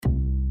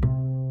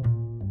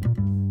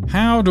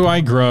How do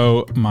I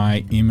grow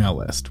my email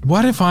list?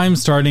 What if I'm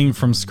starting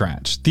from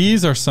scratch?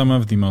 These are some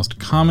of the most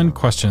common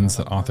questions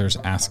that authors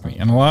ask me,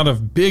 and a lot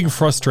of big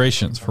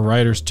frustrations for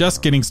writers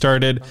just getting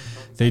started.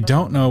 They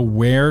don't know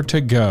where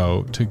to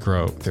go to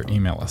grow their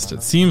email list.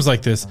 It seems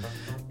like this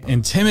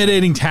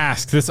intimidating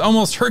task, this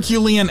almost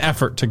Herculean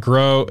effort to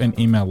grow an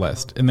email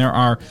list. And there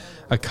are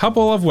a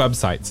couple of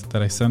websites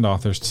that I send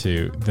authors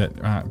to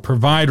that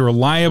provide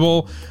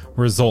reliable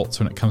results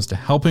when it comes to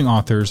helping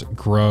authors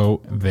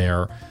grow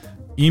their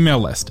email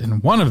list.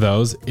 And one of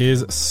those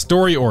is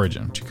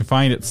StoryOrigin, which you can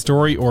find at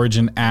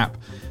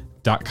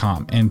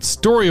StoryOriginApp.com. And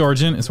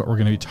StoryOrigin is what we're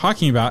going to be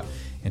talking about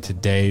in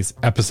today's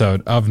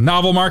episode of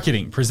Novel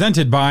Marketing,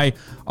 presented by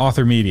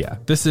Author Media.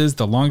 This is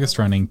the longest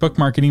running book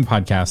marketing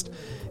podcast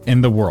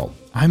in the world.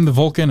 I'm the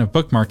Vulcan of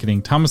book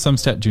marketing, Thomas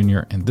Umstattd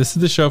Jr., and this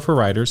is the show for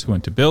writers who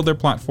want to build their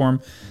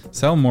platform,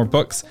 sell more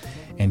books,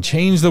 and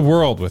change the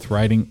world with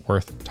writing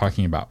worth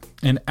talking about.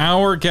 And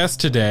our guest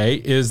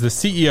today is the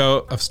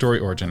CEO of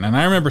StoryOrigin. And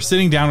I remember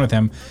sitting down with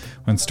him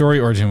when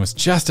StoryOrigin was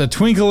just a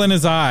twinkle in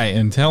his eye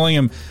and telling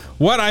him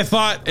what I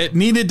thought it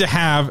needed to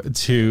have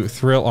to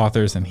thrill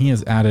authors. And he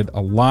has added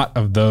a lot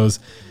of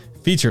those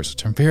features,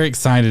 which I'm very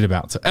excited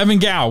about. So Evan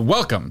Gao,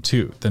 welcome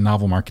to the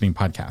Novel Marketing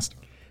Podcast.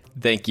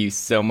 Thank you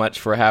so much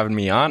for having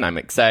me on. I'm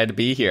excited to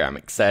be here. I'm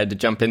excited to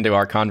jump into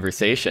our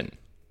conversation.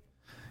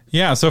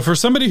 Yeah, so for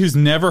somebody who's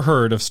never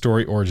heard of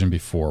StoryOrigin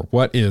before,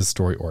 what is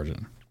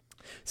StoryOrigin?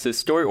 So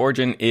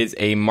StoryOrigin is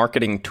a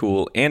marketing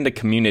tool and a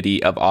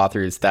community of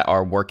authors that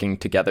are working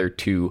together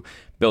to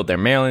build their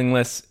mailing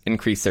lists,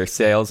 increase their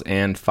sales,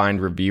 and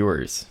find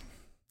reviewers.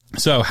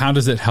 So how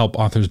does it help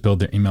authors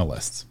build their email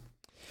lists?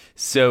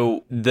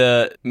 So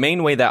the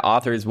main way that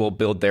authors will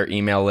build their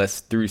email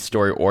list through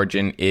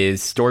StoryOrigin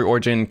is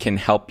StoryOrigin can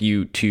help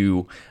you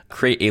to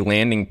create a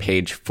landing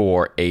page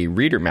for a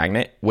reader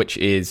magnet, which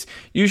is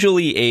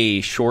usually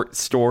a short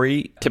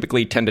story,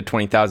 typically 10 to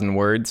 20,000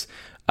 words,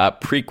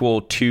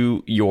 prequel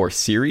to your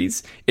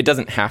series. It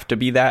doesn't have to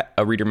be that.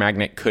 A reader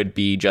magnet could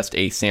be just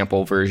a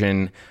sample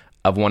version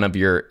of one of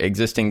your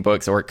existing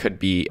books, or it could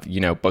be,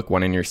 book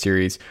one in your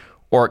series,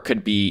 or it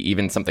could be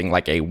even something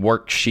like a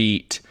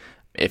worksheet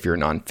if you're a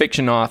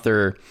nonfiction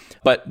author.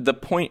 But the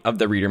point of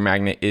the reader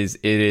magnet is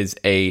it is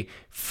a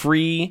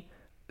free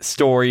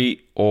story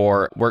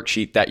or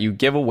worksheet that you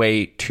give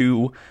away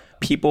to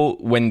people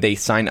when they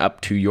sign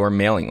up to your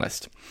mailing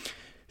list.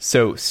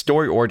 So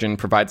StoryOrigin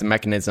provides a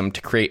mechanism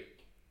to create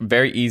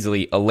very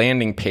easily a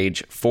landing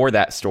page for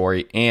that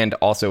story and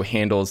also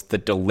handles the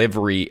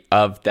delivery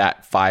of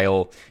that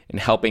file and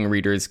helping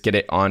readers get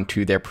it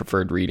onto their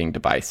preferred reading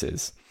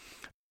devices.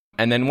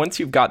 And then once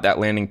you've got that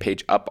landing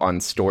page up on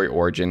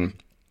StoryOrigin,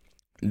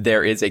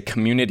 there is a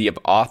community of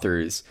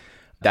authors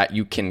that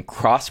you can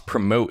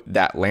cross-promote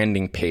that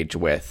landing page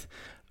with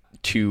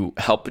to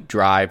help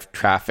drive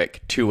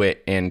traffic to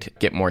it and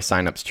get more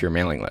signups to your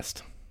mailing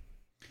list.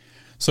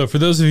 So for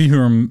those of you who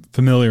are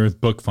familiar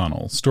with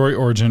BookFunnel,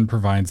 StoryOrigin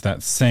provides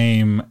that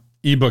same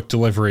ebook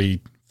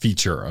delivery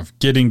feature of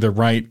getting the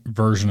right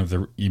version of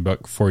the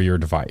ebook for your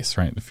device,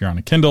 right? If you're on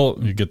a Kindle,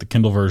 you get the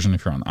Kindle version.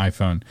 If you're on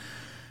iPhone,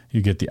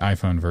 you get the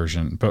iPhone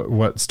version. But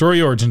what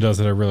StoryOrigin does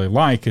that I really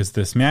like is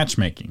this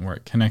matchmaking, where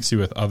it connects you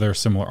with other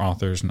similar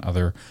authors and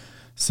other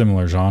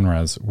similar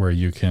genres where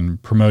you can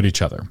promote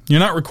each other. You're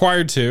not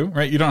required to,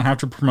 right? You don't have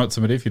to promote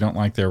somebody if you don't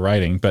like their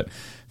writing. But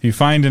if you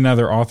find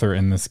another author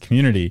in this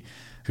community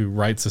who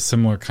writes a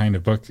similar kind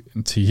of book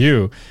to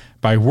you,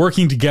 by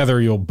working together,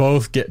 you'll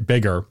both get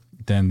bigger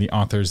than the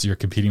authors you're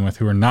competing with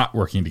who are not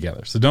working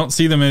together. So don't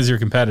see them as your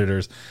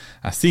competitors.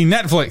 See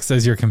Netflix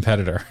as your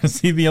competitor.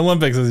 See the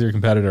Olympics as your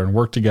competitor, and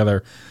work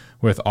together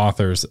with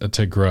authors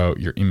to grow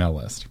your email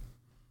list.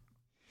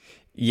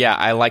 Yeah,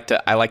 I like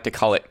to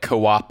call it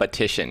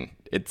co-opetition.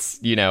 It's,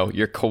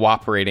 you're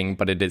cooperating,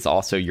 but it is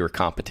also your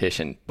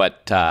competition.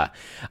 But the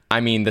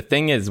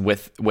thing is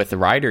with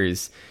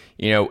writers,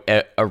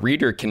 a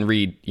reader can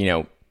read,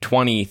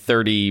 20,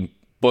 30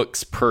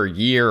 books per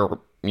year,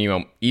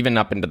 even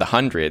up into the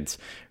hundreds,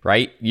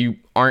 right? You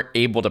aren't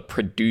able to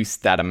produce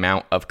that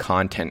amount of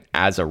content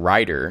as a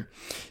writer.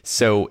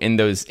 So in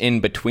those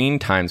in-between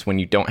times when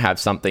you don't have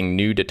something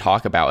new to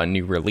talk about, a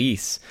new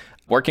release,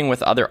 working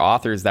with other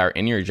authors that are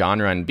in your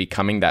genre and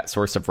becoming that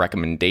source of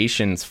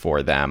recommendations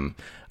for them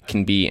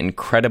can be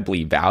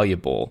incredibly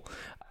valuable.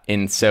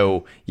 And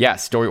so,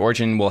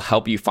 StoryOrigin will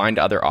help you find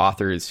other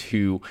authors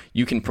who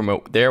you can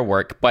promote their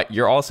work, but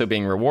you're also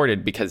being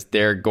rewarded because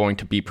they're going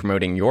to be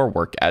promoting your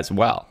work as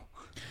well.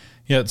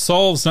 Yeah, it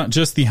solves not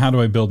just the how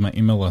do I build my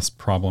email list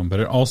problem, but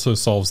it also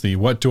solves the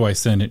what do I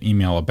send an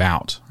email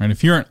about, right?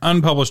 If you're an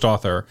unpublished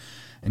author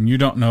and you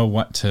don't know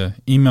what to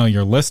email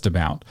your list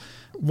about,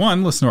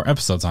 one, listen to our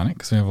episodes on it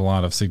because we have a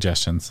lot of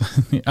suggestions.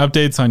 The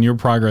updates on your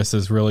progress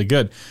is really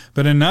good.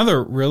 But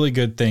another really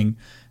good thing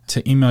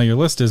to email your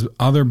list is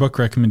other book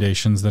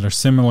recommendations that are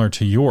similar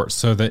to yours,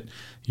 so that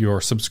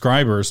your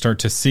subscribers start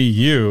to see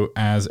you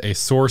as a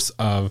source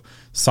of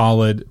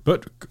solid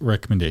book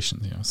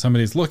recommendations. You know,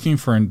 somebody's looking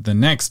for the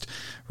next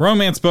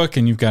romance book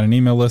and you've got an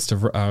email list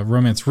of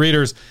romance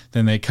readers,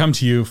 then they come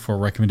to you for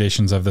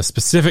recommendations of the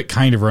specific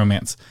kind of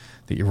romance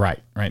that you write,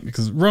 right?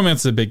 Because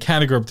romance is a big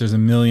category, but there's a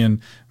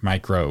million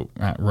micro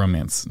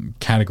romance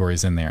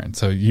categories in there. And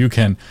so you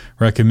can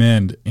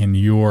recommend in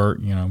your,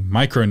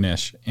 micro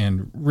niche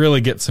and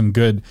really get some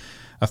good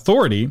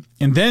authority.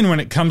 And then when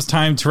it comes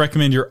time to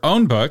recommend your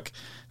own book,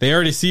 they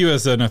already see you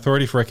as an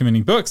authority for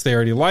recommending books. They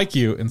already like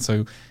you. And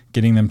so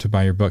getting them to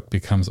buy your book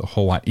becomes a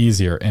whole lot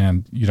easier,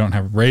 and you don't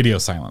have radio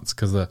silence,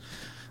 because the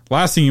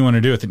last thing you want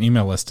to do with an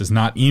email list is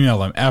not email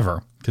them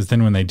ever, because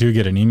then when they do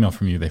get an email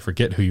from you, they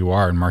forget who you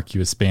are and mark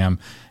you as spam,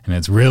 and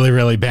it's really,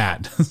 really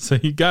bad. So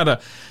you got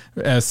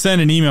to send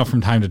an email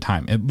from time to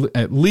time,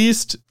 at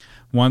least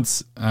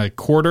once a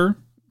quarter,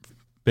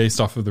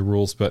 based off of the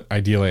rules, but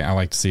ideally I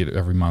like to see it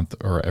every month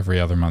or every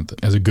other month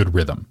as a good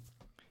rhythm.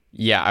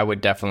 Yeah, I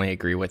would definitely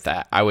agree with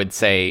that. I would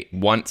say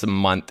once a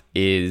month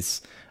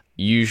is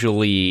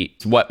usually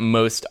what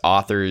most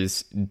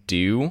authors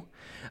do.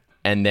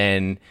 And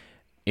then,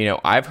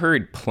 I've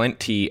heard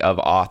plenty of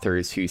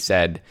authors who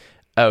said,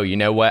 oh, you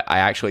know what? I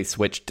actually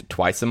switched to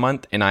twice a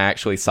month and I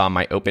actually saw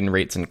my open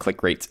rates and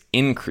click rates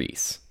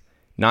increase,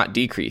 not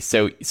decrease.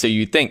 So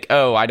you think,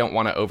 oh, I don't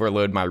want to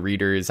overload my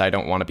readers. I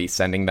don't want to be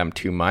sending them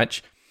too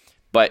much.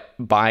 But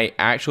by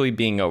actually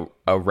being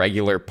a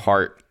regular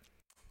part,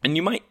 and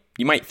you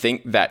might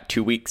think that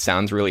 2 weeks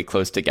sounds really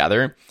close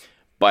together,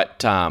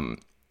 but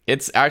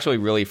it's actually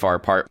really far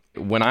apart.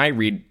 When I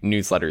read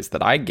newsletters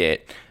that I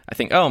get, I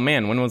think, oh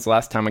man, when was the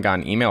last time I got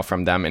an email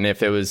from them? And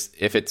if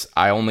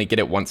I only get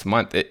it once a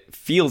month, it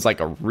feels like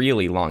a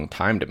really long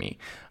time to me.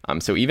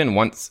 So even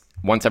once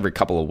every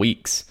couple of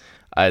weeks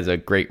is a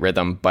great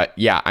rhythm. But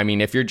yeah, I mean,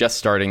 if you're just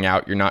starting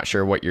out, you're not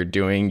sure what you're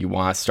doing, you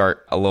want to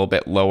start a little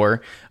bit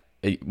lower,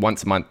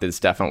 once a month is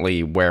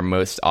definitely where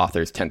most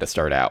authors tend to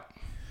start out.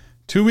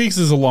 2 weeks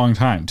is a long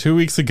time. 2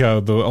 weeks ago,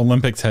 the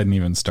Olympics hadn't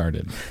even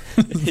started.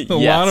 A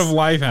lot of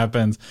life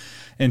happens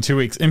in 2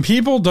 weeks. And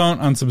people don't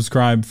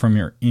unsubscribe from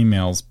your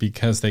emails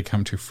because they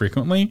come too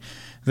frequently.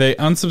 They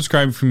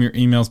unsubscribe from your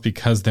emails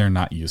because they're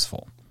not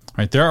useful.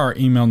 Right? There are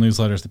email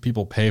newsletters that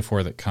people pay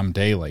for that come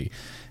daily,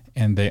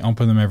 and they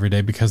open them every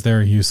day because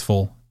they're a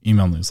useful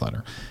email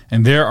newsletter.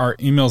 And there are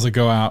emails that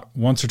go out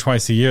once or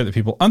twice a year that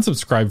people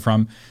unsubscribe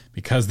from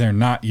because they're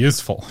not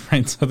useful,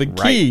 right? So the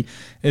key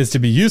is to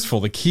be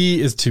useful. The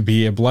key is to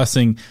be a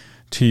blessing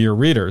to your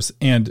readers.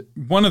 And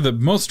one of the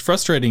most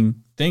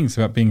frustrating things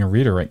about being a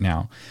reader right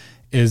now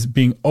is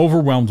being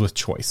overwhelmed with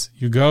choice.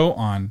 You go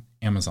on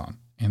Amazon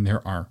and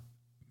there are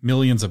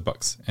millions of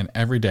books, and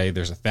every day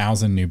there's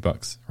 1,000 new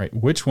books, right?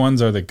 Which ones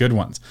are the good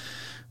ones?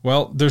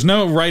 Well, there's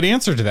no right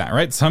answer to that,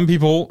 right? Some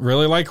people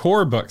really like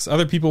horror books.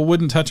 Other people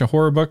wouldn't touch a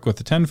horror book with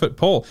a 10-foot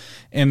pole.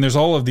 And there's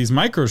all of these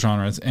micro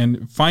genres,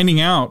 and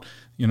finding out,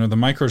 the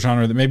micro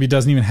genre that maybe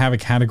doesn't even have a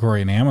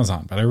category in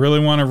Amazon, but I really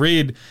want to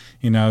read,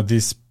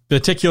 this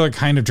particular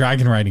kind of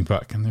dragon writing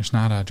book, and there's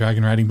not a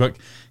dragon writing book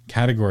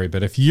category.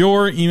 But if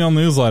your email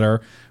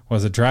newsletter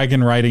was a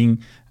dragon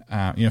writing,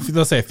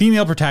 let's say a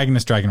female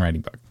protagonist dragon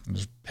writing book,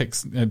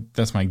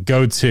 that's my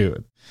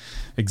go-to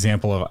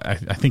example of,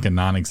 I think, a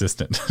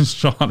non-existent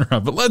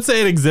genre, but let's say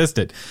it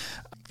existed,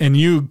 and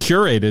you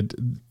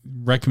curated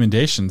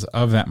recommendations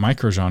of that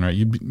micro genre,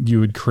 you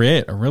would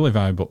create a really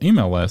valuable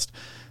email list,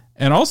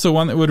 and also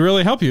one that would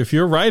really help you if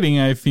you're writing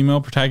a female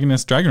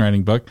protagonist dragon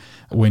writing book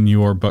when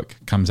your book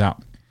comes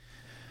out.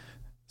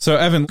 So,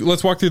 Evan,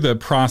 let's walk through the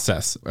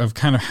process of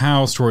kind of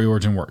how Story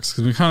Origin works,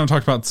 because we kind of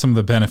talked about some of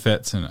the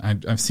benefits, and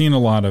I've seen a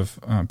lot of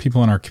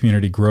people in our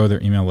community grow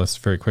their email lists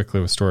very quickly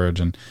with Story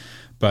Origin.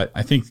 But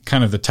I think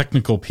kind of the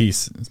technical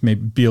piece may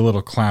be a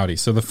little cloudy.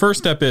 So the first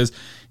step is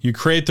you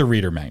create the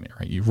reader magnet,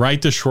 right? You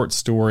write the short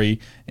story,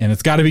 and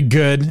it's got to be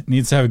good. It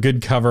needs to have a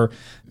good cover.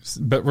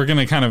 But we're going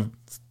to kind of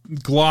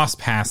gloss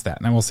past that.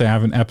 And I will say I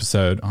have an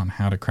episode on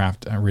how to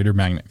craft a reader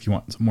magnet if you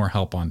want some more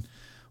help on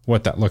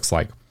what that looks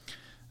like.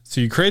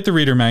 So you create the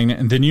reader magnet,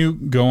 and then you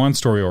go on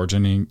Story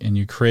Origin and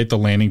you create the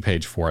landing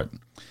page for it.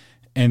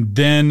 And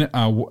then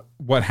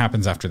what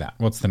happens after that?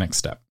 What's the next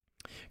step?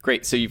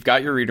 Great. So you've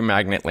got your reader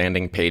magnet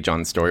landing page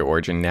on Story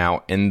Origin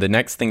now. And the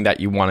next thing that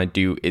you want to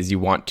do is you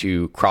want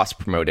to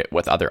cross-promote it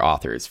with other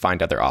authors,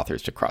 find other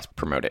authors to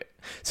cross-promote it.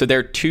 So there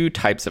are two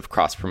types of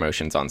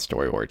cross-promotions on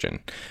Story Origin.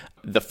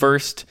 The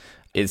first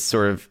is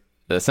sort of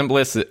the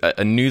simplest,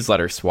 a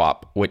newsletter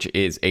swap, which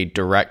is a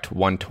direct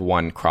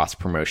one-to-one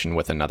cross-promotion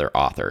with another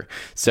author.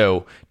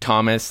 So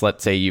Thomas,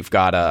 let's say you've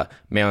got a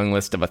mailing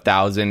list of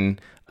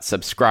 1,000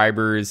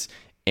 subscribers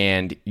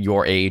and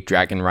you're a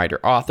Dragon Writer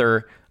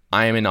author.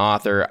 I am an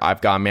author.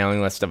 I've got a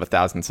mailing list of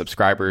 1,000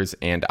 subscribers,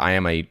 and I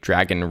am a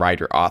Dragon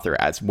Writer author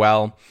as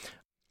well.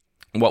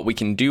 What we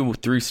can do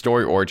through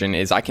Story Origin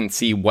is I can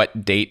see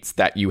what dates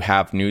that you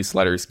have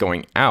newsletters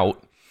going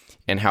out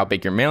and how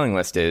big your mailing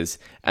list is,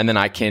 and then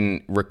I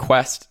can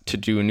request to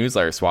do a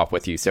newsletter swap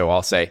with you. So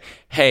I'll say,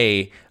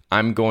 hey,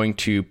 I'm going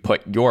to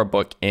put your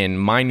book in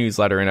my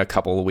newsletter in a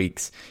couple of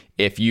weeks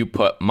if you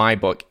put my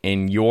book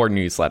in your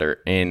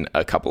newsletter in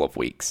a couple of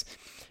weeks.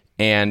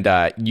 And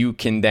you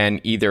can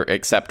then either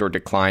accept or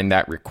decline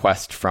that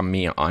request from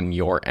me on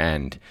your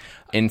end.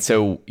 And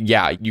so,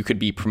 yeah, you could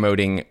be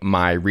promoting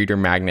my reader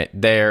magnet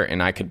there,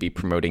 and I could be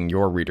promoting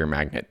your reader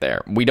magnet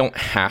there. We don't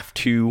have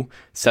to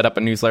set up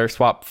a newsletter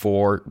swap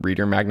for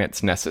reader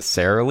magnets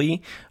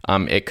necessarily.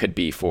 It could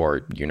be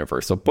for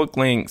universal book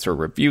links or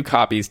review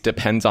copies,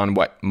 depends on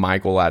what my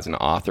goal as an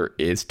author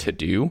is to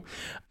do.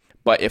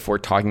 But if we're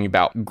talking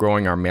about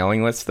growing our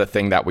mailing list, the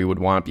thing that we would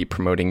want to be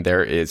promoting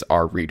there is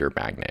our reader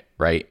magnet,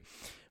 right?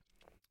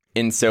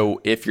 And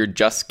so if you're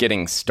just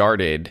getting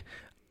started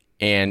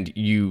and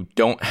you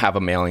don't have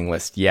a mailing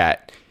list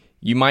yet,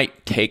 you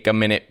might take a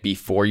minute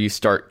before you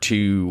start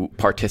to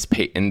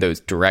participate in those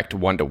direct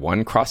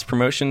one-to-one cross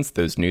promotions,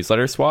 those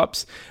newsletter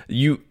swaps.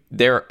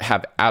 There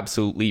have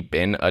absolutely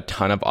been a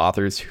ton of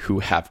authors who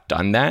have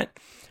done that.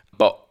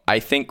 But I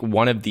think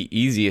one of the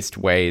easiest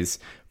ways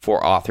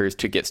for authors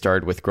to get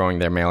started with growing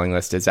their mailing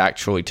list is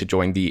actually to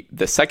join the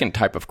second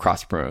type of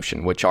cross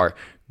promotion, which are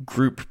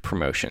group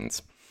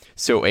promotions.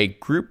 So a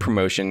group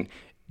promotion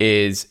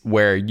is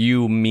where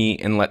you, me,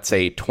 and let's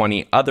say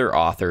 20 other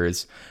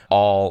authors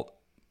all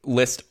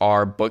list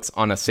our books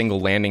on a single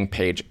landing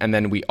page, and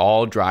then we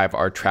all drive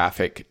our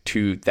traffic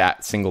to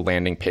that single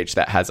landing page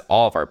that has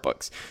all of our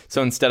books.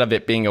 So instead of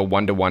it being a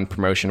one-to-one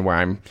promotion where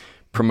I'm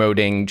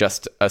promoting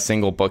just a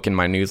single book in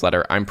my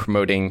newsletter, I'm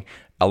promoting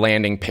a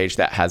landing page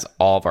that has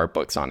all of our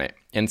books on it.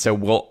 And so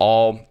we'll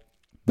all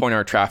point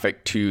our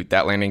traffic to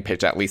that landing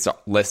page that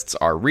lists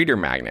our reader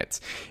magnets.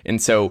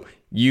 And so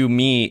you,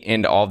 me,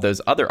 and all of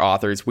those other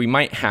authors, we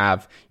might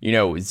have,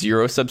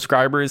 0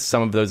 subscribers.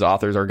 Some of those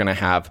authors are going to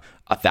have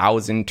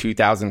 1,000,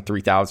 2,000,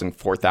 3,000,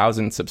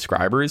 4,000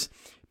 subscribers,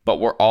 but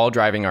we're all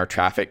driving our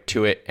traffic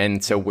to it.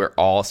 And so we're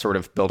all sort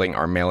of building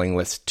our mailing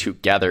list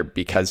together,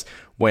 because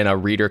when a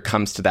reader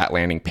comes to that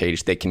landing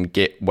page, they can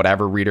get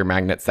whatever reader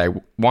magnets they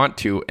want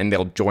to, and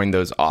they'll join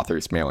those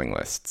authors' mailing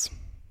lists.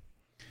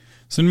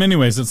 So in many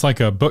ways, it's like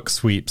a book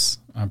sweeps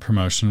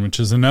promotion, which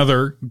is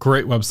another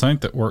great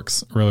website that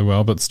works really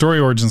well. But Story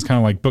Origin is kind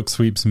of like book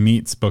sweeps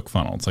meets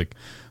BookFunnel. It's like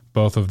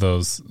both of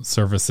those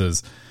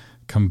services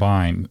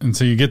combined. And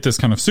so you get this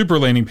kind of super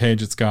landing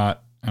page. It's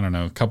got,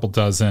 a couple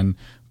dozen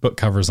book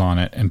covers on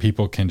it, and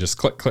people can just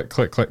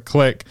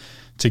click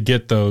to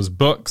get those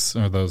books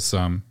or those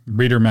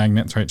reader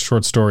magnets, right?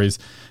 Short stories.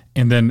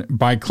 And then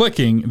by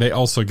clicking, they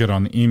also get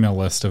on the email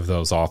list of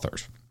those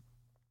authors.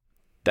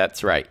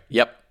 That's right.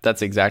 Yep.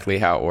 That's exactly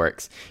how it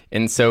works.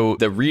 And so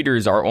the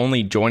readers are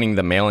only joining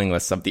the mailing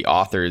lists of the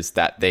authors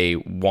that they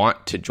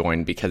want to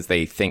join because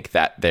they think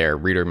that their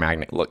reader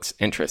magnet looks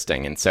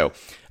interesting. And so,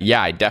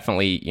 yeah, I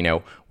definitely,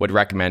 would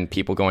recommend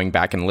people going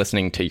back and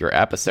listening to your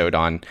episode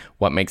on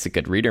what makes a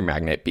good reader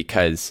magnet,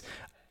 because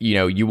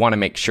you want to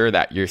make sure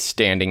that you're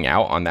standing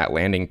out on that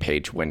landing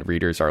page when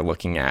readers are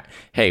looking at,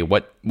 hey,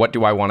 what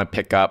do I want to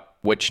pick up?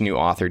 Which new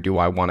author do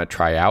I want to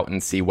try out,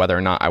 and see whether or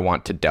not I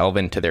want to delve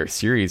into their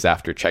series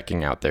after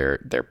checking out their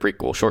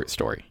prequel short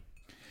story.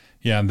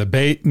 Yeah, the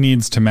bait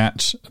needs to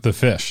match the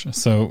fish.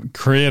 So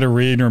create a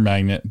reader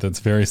magnet that's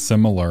very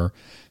similar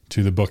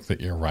to the book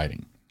that you're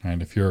writing. Right?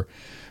 If you're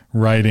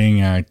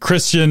writing a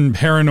Christian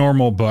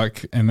paranormal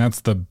book, and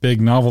that's the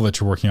big novel that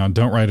you're working on,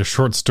 don't write a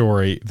short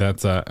story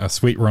that's a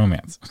sweet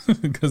romance,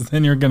 because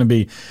then you're going to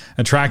be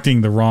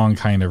attracting the wrong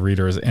kind of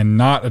readers and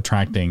not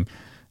attracting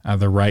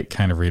the right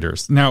kind of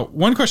readers. Now,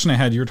 one question I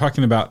had, you were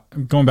talking about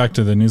going back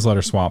to the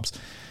newsletter swaps.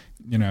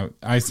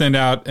 I send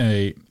out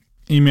a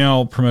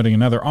email promoting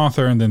another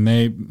author, and then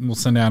they will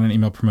send out an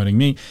email promoting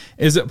me.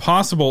 Is it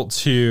possible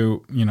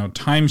to,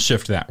 time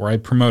shift that, where I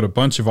promote a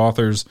bunch of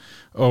authors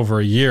over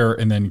a year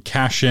and then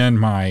cash in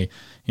my,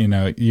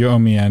 you owe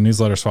me a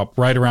newsletter swap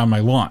right around my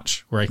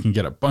launch, where I can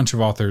get a bunch of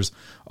authors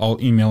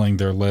all emailing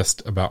their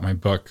list about my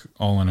book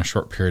all in a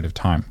short period of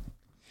time?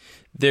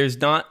 There's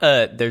not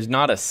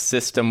a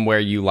system where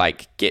you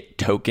get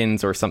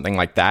tokens or something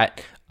like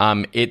that.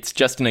 It's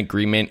just an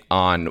agreement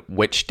on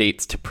which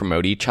dates to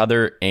promote each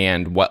other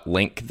and what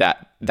link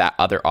that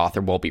other author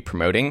will be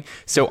promoting.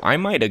 So I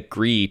might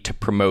agree to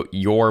promote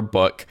your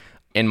book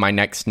in my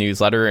next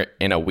newsletter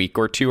in a week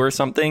or two or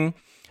something.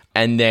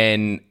 And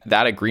then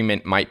that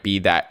agreement might be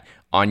that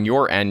on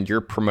your end,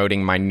 you're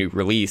promoting my new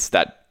release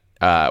that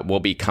will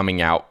be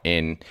coming out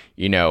in,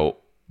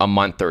 a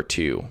month or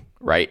two.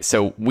 Right.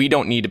 So we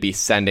don't need to be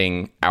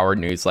sending our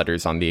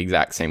newsletters on the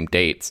exact same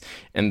dates.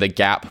 And the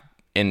gap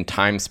in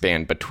time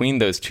span between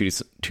those two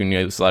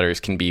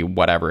newsletters can be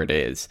whatever it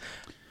is.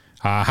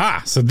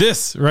 Aha. So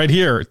this right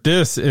here,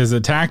 this is a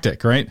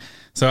tactic, right?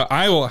 So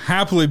I will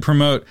happily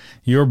promote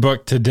your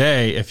book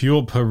today if you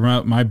will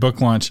promote my book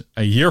launch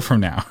a year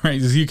from now, right?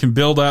 Because you can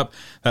build up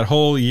that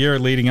whole year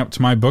leading up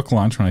to my book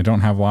launch when I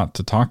don't have a lot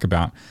to talk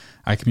about.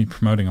 I can be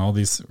promoting all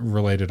these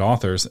related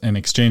authors in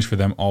exchange for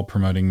them all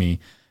promoting me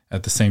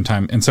at the same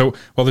time. And so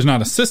while there's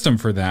not a system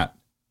for that,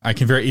 I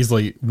can very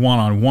easily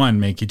one-on-one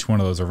make each one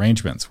of those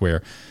arrangements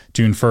where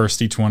June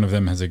 1st, each one of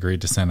them has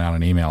agreed to send out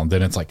an email. And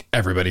then it's like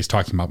everybody's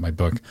talking about my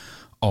book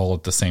all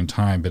at the same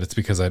time. But it's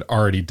because I'd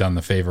already done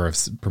the favor of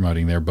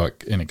promoting their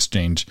book in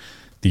exchange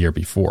the year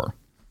before.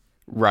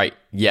 Right.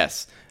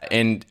 Yes.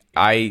 And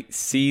I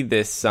see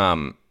this,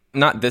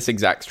 not this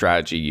exact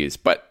strategy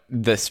used, but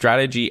the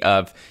strategy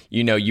of,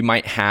 you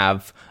might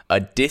have a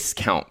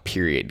discount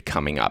period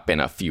coming up in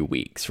a few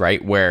weeks,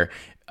 right? Where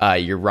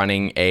you're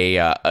running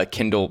a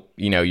Kindle,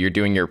 you're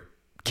doing your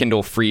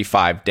Kindle free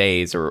 5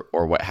 days or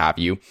what have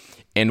you.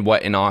 And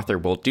what an author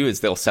will do is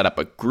they'll set up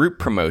a group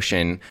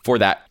promotion for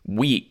that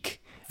week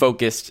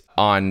focused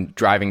on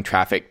driving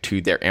traffic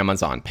to their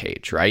Amazon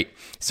page, right?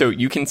 So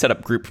you can set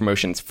up group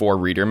promotions for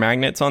reader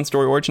magnets on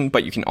StoryOrigin,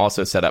 but you can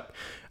also set up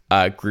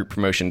group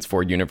promotions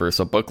for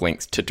universal book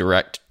links to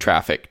direct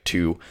traffic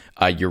to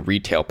your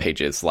retail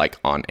pages like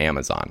on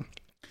Amazon.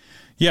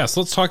 Yes,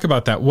 let's talk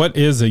about that. What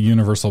is a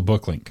universal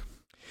book link?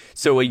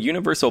 So a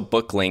universal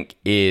book link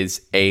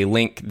is a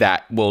link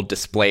that will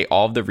display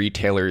all of the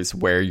retailers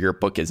where your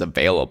book is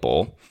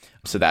available.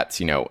 So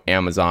that's,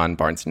 Amazon,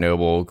 Barnes &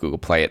 Noble, Google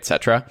Play,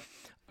 etc.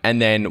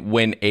 And then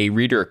when a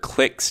reader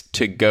clicks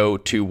to go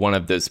to one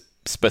of those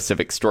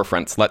specific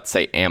storefronts, let's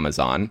say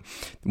Amazon,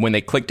 when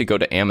they click to go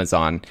to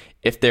Amazon,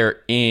 if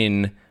they're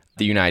in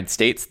the United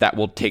States, that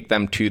will take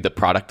them to the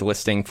product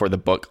listing for the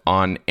book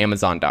on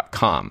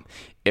Amazon.com.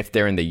 If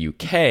they're in the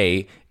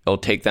UK, it'll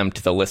take them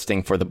to the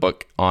listing for the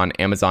book on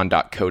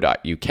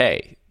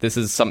Amazon.co.uk. This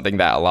is something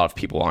that a lot of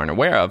people aren't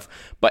aware of,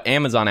 but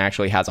Amazon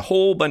actually has a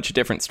whole bunch of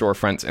different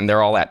storefronts and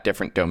they're all at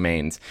different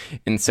domains.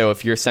 And so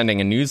if you're sending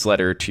a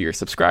newsletter to your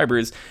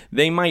subscribers,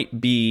 they might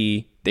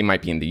be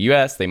in the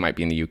US, they might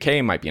be in the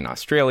UK, might be in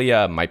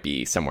Australia, might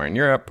be somewhere in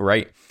Europe,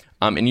 right?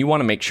 And you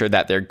want to make sure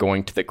that they're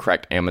going to the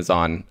correct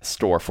Amazon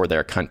store for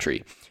their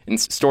country. And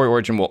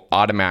StoryOrigin will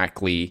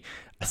automatically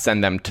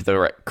send them to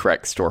the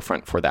correct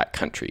storefront for that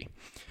country.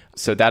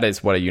 So that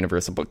is what a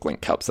universal book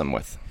link helps them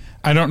with.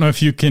 I don't know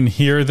if you can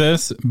hear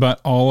this,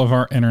 but all of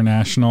our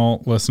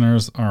international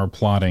listeners are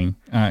applauding.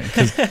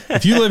 Because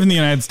if you live in the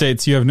United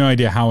States, you have no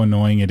idea how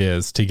annoying it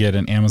is to get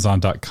an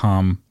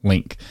Amazon.com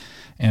link.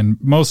 And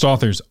most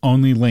authors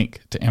only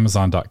link to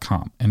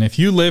Amazon.com. And if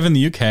you live in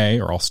the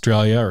UK or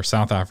Australia or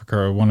South Africa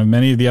or one of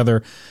many of the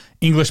other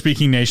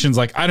English-speaking nations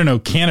like,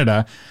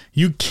 Canada,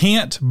 you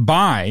can't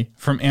buy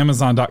from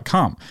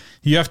Amazon.com.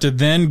 You have to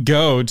then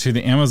go to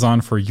the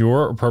Amazon for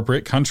your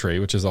appropriate country,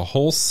 which is a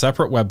whole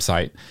separate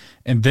website.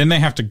 And then they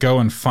have to go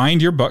and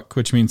find your book,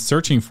 which means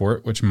searching for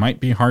it, which might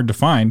be hard to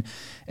find.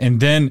 And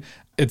then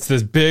it's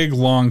this big,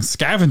 long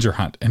scavenger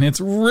hunt, and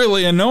it's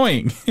really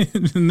annoying.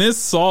 And this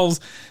solves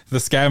the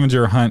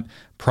scavenger hunt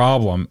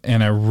problem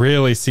in a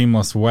really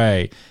seamless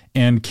way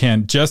and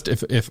can just,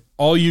 if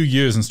all you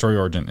use in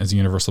StoryOrigin is a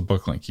universal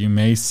book link, you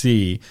may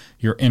see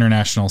your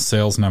international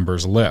sales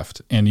numbers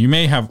lift, and you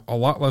may have a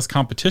lot less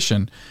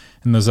competition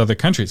in those other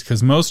countries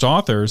because most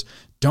authors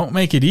don't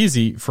make it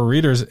easy for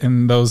readers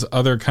in those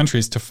other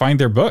countries to find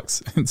their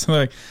books. And so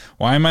like,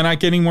 why am I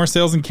not getting more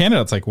sales in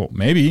Canada? It's like, well,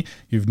 maybe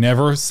you've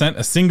never sent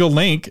a single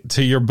link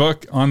to your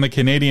book on the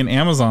Canadian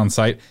Amazon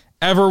site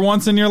ever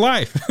once in your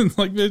life.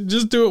 Like,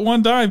 just do it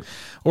one time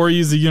or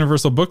use a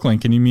universal book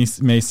link. And you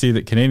may see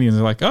that Canadians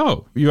are like,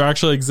 oh, you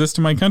actually exist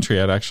in my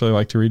country. I'd actually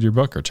like to read your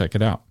book or check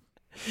it out.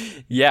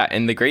 Yeah.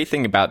 And the great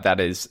thing about that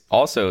is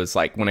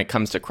like when it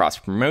comes to cross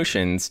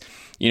promotions,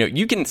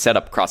 you can set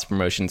up cross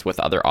promotions with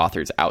other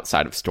authors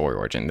outside of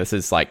StoryOrigin. This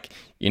is like,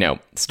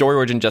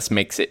 StoryOrigin just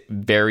makes it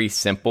very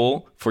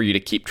simple for you to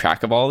keep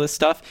track of all this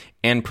stuff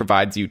and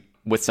provides you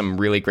with some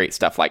really great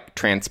stuff like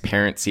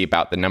transparency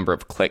about the number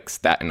of clicks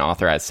that an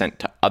author has sent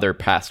to other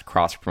past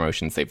cross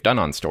promotions they've done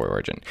on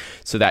StoryOrigin,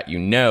 so that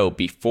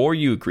before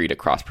you agree to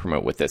cross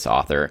promote with this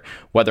author,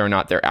 whether or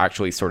not they're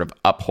actually sort of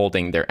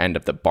upholding their end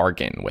of the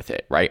bargain with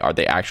it, right? Are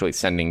they actually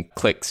sending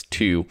clicks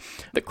to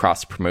the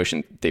cross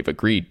promotion they've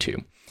agreed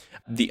to?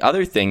 The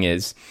other thing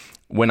is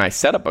when I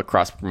set up a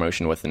cross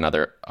promotion with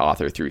another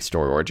author through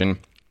StoryOrigin,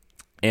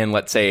 and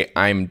let's say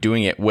I'm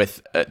doing it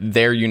with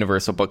their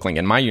universal book link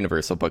and my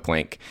universal book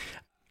link,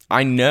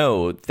 I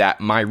know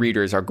that my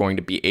readers are going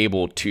to be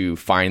able to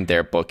find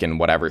their book in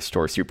whatever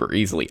store super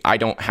easily. I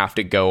don't have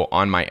to go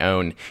on my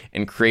own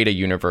and create a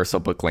universal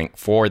book link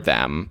for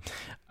them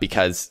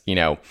because,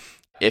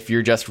 if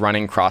you're just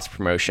running cross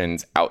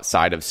promotions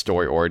outside of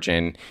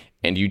StoryOrigin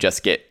and you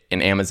just get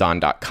an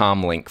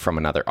Amazon.com link from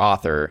another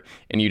author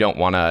and you don't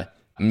want to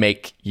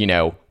make,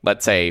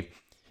 let's say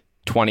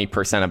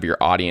 20% of your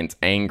audience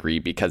angry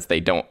because they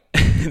don't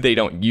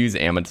use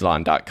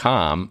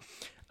Amazon.com.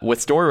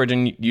 With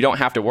StoryOrigin, you don't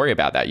have to worry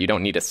about that. You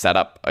don't need to set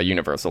up a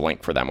universal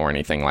link for them or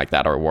anything like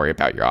that, or worry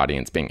about your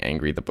audience being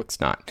angry the book's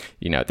not,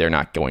 they're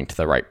not going to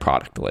the right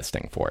product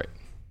listing for it.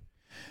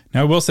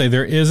 Now, I will say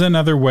there is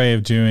another way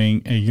of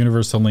doing a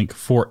universal link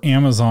for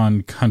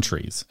Amazon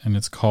countries, and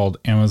it's called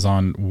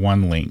Amazon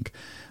One Link.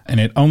 And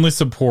it only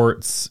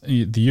supports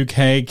the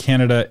UK,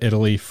 Canada,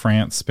 Italy,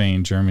 France,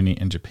 Spain, Germany,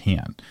 and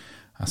Japan.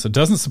 So it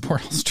doesn't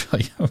support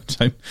Australia, which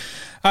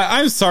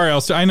I'm sorry.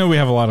 I know we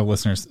have a lot of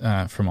listeners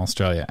from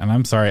Australia, and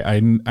I'm sorry.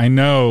 I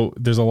know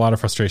there's a lot of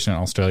frustration in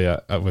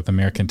Australia with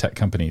American tech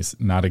companies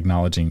not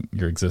acknowledging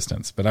your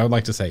existence, but I would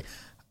like to say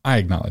I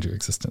acknowledge your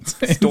existence.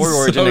 Story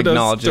Origin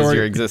acknowledges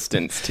your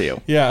existence too.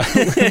 Yeah,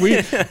 we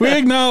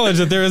acknowledge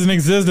that there is an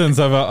existence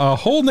of a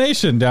whole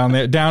nation down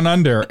there, down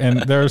under,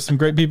 and there are some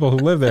great people who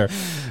live there.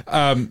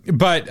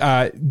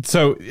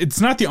 So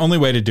it's not the only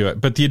way to do it.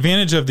 But the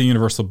advantage of the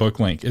Universal Book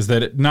Link is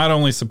that it not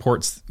only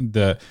supports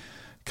the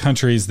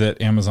countries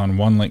that Amazon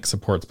One Link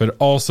supports, but it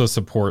also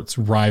supports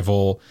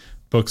rival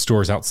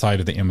bookstores outside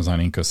of the Amazon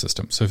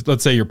ecosystem. So if,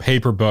 let's say your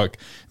paper book,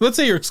 let's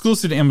say you're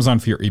exclusive to Amazon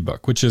for your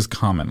ebook, which is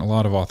common. A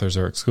lot of authors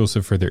are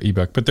exclusive for their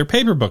ebook, but their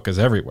paper book is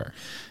everywhere.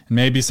 And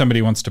maybe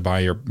somebody wants to buy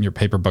your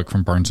paper book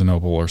from Barnes &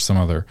 Noble or some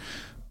other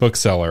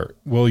bookseller.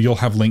 Well, you'll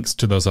have links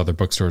to those other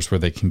bookstores where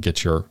they can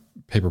get your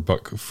paper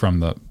book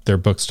from their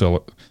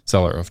bookseller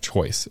of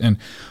choice. And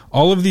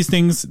all of these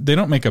things, they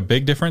don't make a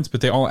big difference,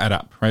 but they all add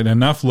up, right?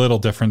 Enough little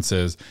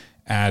differences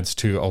adds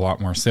to a lot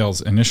more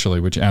sales initially,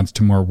 which adds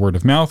to more word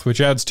of mouth,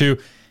 which adds to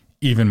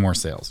even more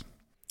sales.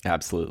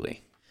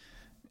 Absolutely.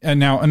 And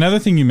now another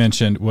thing you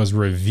mentioned was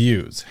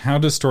reviews. How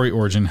does Story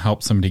Origin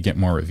help somebody get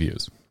more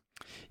reviews?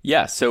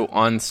 Yeah, so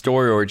on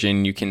Story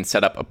Origin, you can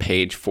set up a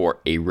page for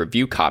a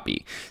review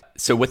copy.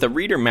 So with a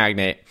reader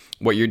magnet,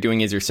 what you're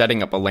doing is you're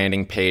setting up a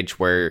landing page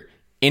where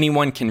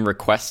anyone can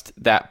request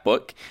that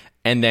book.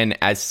 And then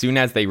as soon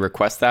as they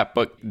request that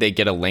book, they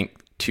get a link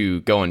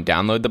to go and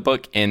download the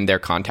book, and their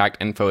contact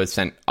info is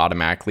sent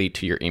automatically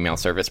to your email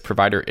service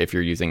provider if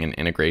you're using an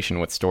integration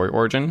with Story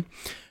Origin.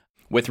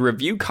 With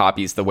review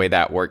copies, the way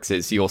that works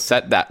is you'll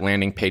set that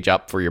landing page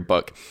up for your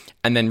book,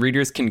 and then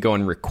readers can go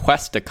and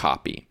request a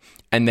copy.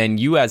 And then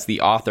you as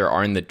the author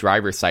are in the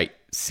driver's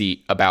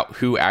seat about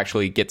who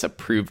actually gets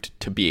approved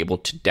to be able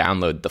to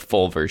download the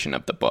full version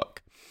of the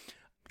book.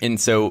 And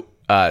so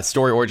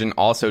Story Origin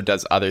also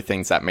does other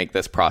things that make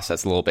this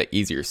process a little bit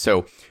easier.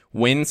 So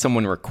when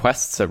someone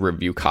requests a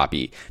review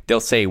copy, they'll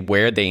say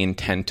where they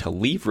intend to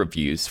leave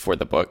reviews for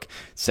the book,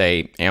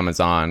 say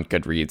Amazon,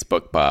 Goodreads,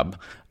 BookBub,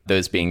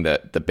 those being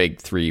the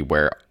big three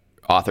where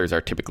authors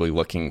are typically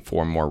looking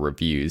for more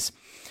reviews.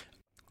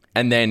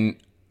 And then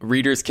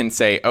readers can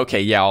say,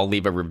 okay, yeah, I'll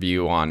leave a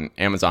review on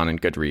Amazon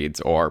and Goodreads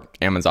or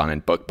Amazon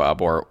and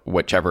BookBub or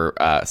whichever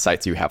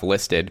sites you have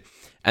listed.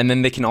 And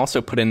then they can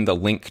also put in the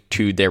link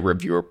to their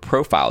reviewer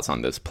profiles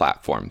on those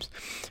platforms.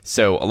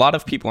 So a lot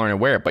of people aren't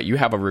aware, but you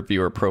have a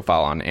reviewer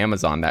profile on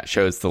Amazon that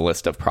shows the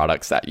list of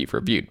products that you've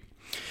reviewed.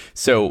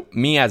 So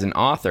me as an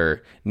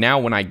author, now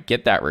when I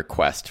get that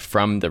request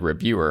from the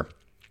reviewer,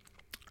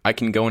 I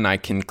can go and I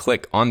can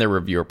click on their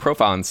reviewer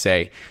profile and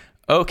say,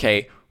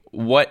 okay,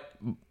 what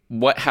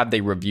have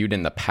they reviewed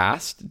in the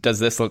past? Does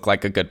this look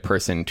like a good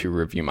person to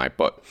review my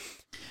book?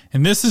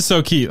 And this is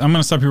so key. I'm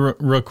going to stop you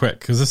real quick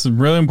because this is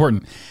really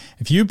important.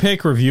 If you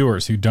pick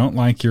reviewers who don't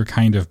like your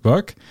kind of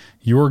book,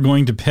 you're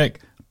going to pick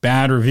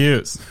bad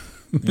reviews.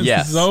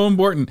 It's so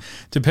important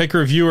to pick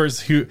reviewers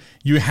who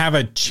you have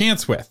a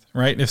chance with,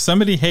 right? If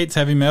somebody hates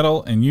heavy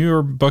metal and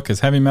your book is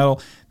heavy metal,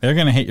 they're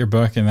going to hate your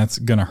book and that's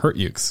going to hurt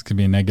you because it could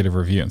be a negative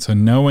review. And so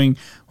knowing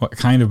what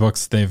kind of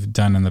books they've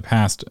done in the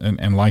past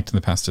and liked in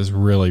the past is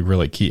really,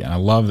 really key. And I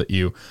love that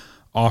you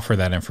offer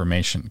that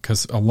information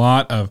because a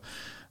lot of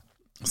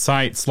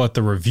sites let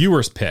the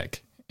reviewers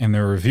pick, and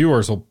the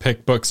reviewers will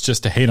pick books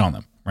just to hate on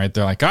them, right?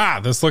 They're like,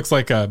 this looks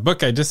like a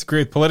book I disagree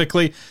with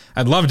politically.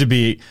 I'd love to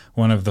be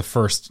one of the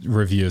first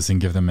reviews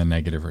and give them a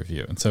negative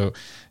review. And so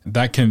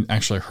that can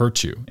actually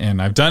hurt you. And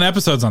I've done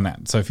episodes on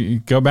that. So if you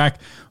go back,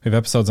 we have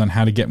episodes on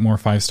how to get more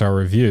 5-star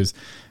reviews.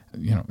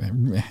 You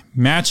know,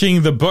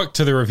 matching the book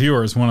to the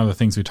reviewer is one of the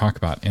things we talk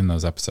about in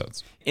those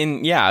episodes.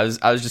 And yeah,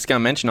 I was just going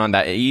to mention on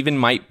that, it even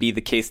might be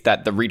the case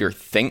that the reader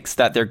thinks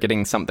that they're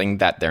getting something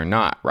that they're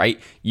not, right?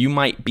 You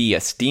might be a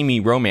steamy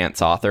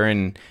romance author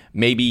and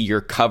maybe your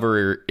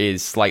cover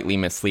is slightly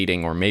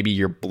misleading, or maybe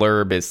your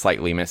blurb is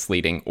slightly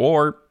misleading,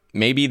 or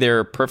maybe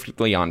they're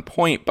perfectly on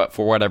point, but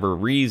for whatever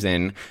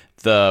reason,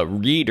 the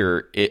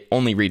reader, it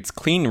only reads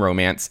clean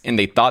romance and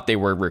they thought they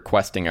were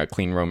requesting a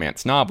clean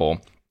romance novel.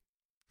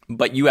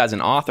 But you as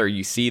an author,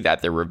 you see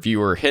that the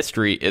reviewer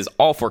history is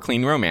all for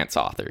clean romance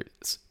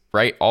authors,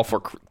 right? All for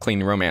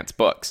clean romance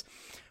books.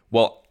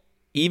 Well,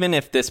 even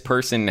if this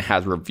person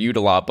has reviewed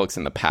a lot of books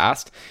in the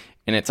past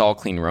and it's all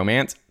clean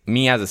romance,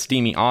 me as a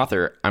steamy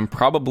author, I'm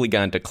probably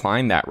going to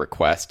decline that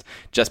request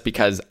just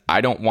because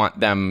I don't want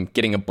them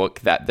getting a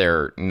book that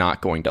they're not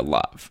going to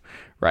love,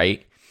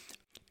 right?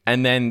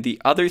 And then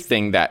the other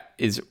thing that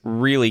is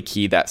really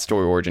key that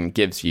Story Origin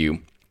gives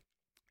you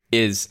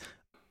is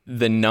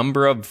the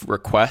number of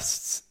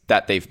requests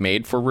that they've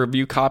made for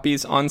review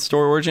copies on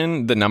Story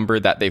Origin, the number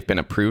that they've been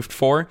approved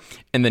for,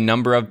 and the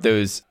number of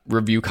those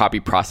review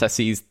copy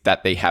processes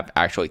that they have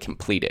actually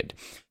completed.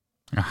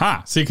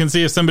 Aha. So you can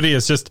see if somebody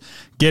is just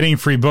getting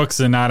free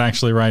books and not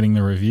actually writing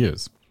the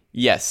reviews.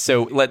 Yes.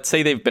 So let's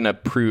say they've been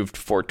approved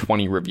for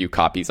 20 review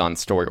copies on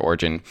Story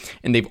Origin,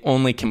 and they've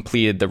only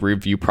completed the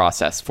review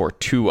process for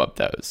 2 of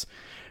those,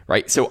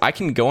 right? So I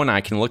can go and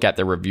I can look at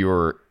the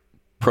reviewer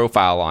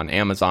profile on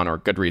Amazon or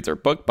Goodreads or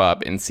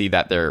BookBub and see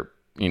that they're,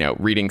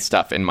 reading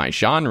stuff in my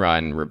genre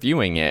and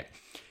reviewing it.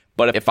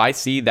 But if I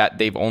see that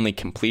they've only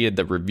completed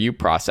the review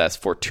process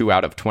for 2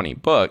 out of 20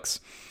 books,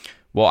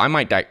 well, I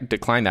might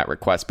decline that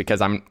request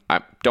because I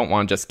don't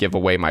want to just give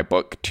away my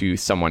book to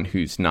someone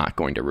who's not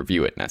going to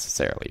review it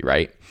necessarily,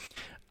 right?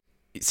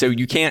 So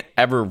you can't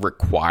ever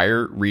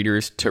require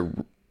readers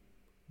to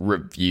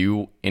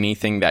review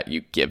anything that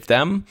you give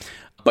them,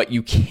 but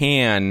you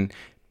can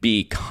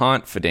be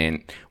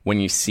confident when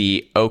you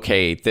see,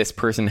 okay, this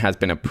person has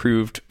been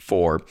approved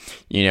for,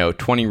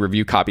 20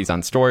 review copies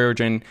on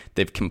StoryOrigin.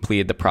 They've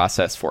completed the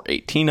process for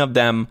 18 of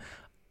them.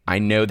 I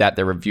know that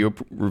the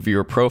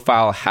reviewer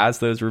profile has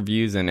those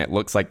reviews and it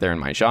looks like they're in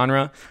my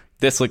genre.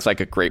 This looks like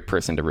a great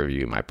person to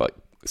review my book.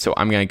 So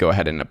I'm going to go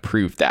ahead and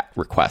approve that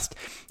request.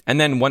 And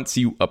then once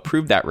you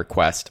approve that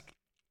request,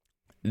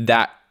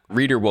 that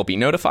reader will be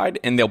notified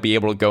and they'll be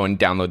able to go and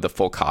download the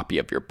full copy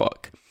of your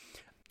book.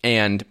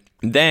 And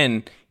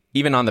then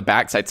even on the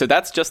backside, so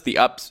that's just the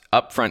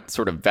upfront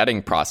sort of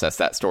vetting process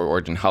that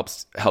StoryOrigin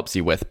helps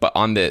you with. But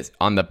on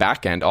the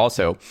back end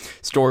also,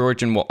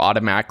 StoryOrigin will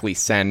automatically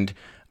send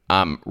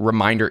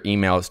reminder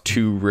emails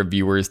to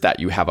reviewers that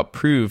you have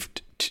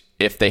approved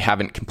if they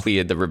haven't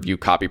completed the review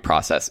copy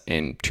process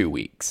in 2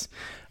 weeks.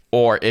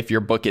 Or if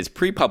your book is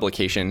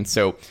pre-publication,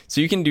 so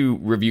you can do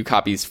review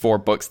copies for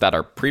books that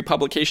are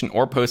pre-publication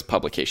or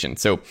post-publication.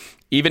 So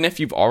even if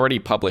you've already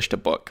published a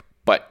book,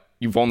 but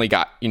you've only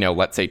got,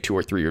 let's say 2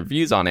 or 3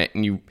 reviews on it,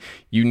 and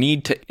you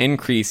need to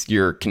increase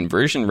your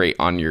conversion rate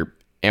on your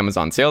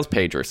Amazon sales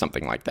page or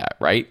something like that,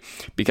 right?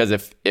 Because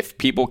if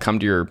people come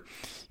to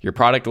your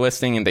product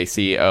listing and they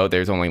see, oh,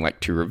 there's only like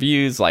 2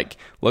 reviews, like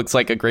looks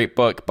like a great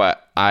book,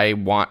 but I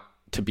want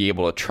to be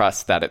able to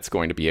trust that it's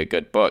going to be a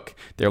good book.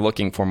 They're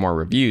looking for more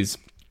reviews.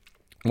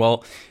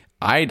 Well,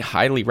 I'd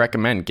highly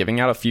recommend giving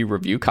out a few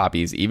review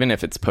copies, even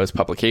if it's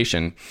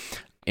post-publication,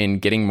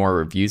 and getting more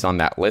reviews on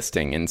that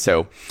listing. And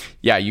so,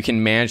 yeah, you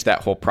can manage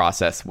that whole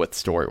process with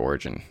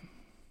StoryOrigin.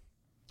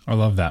 I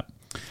love that.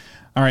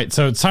 All right,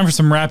 so it's time for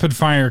some rapid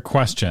fire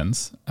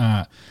questions.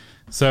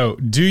 So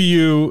do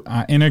you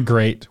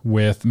integrate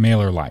with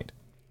MailerLite?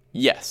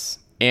 Yes.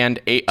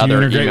 And 8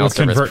 other email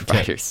service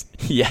providers.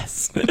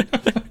 Yes.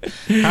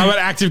 How about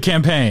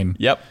ActiveCampaign?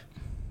 Yep.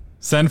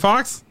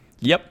 SendFox?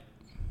 Yep.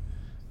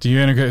 Do you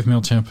integrate with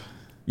MailChimp?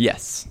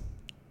 Yes.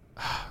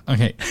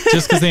 Okay.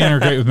 Just because they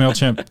integrate with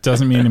MailChimp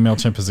doesn't mean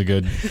MailChimp is a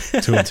good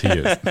tool to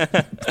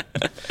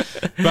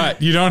use. But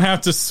you don't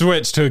have to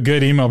switch to a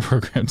good email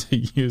program to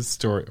use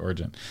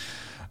StoryOrigin.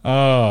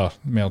 Oh,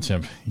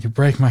 MailChimp. You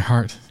break my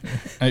heart.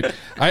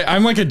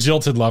 I'm like a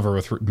jilted lover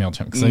with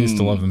MailChimp because I used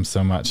to love them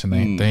so much,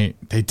 and they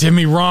did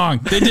me wrong.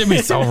 They did me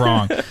so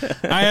wrong.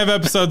 I have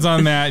episodes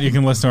on that. You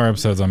can listen to our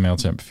episodes on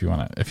MailChimp if you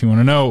want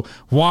to know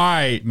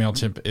why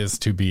MailChimp is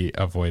to be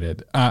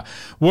avoided.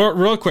 Well,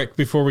 real quick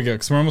before we go,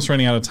 because we're almost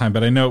running out of time,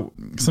 but I know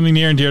something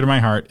near and dear to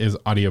my heart is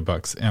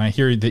audiobooks, and I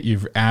hear that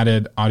you've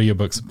added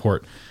audiobook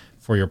support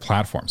for your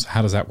platforms.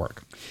 How does that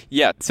work?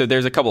 Yeah, so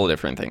there's a couple of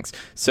different things.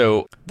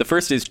 So the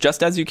first is,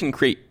 just as you can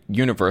create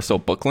universal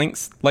book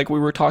links like we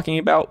were talking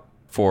about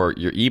for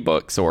your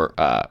ebooks or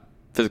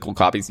physical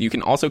copies, you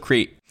can also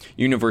create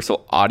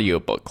universal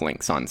audiobook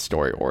links on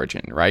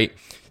StoryOrigin, right?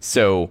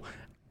 So,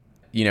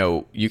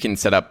 you can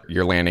set up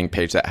your landing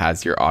page that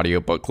has your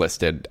audiobook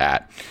listed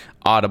at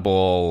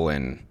Audible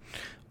and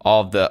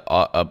all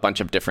of a bunch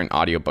of different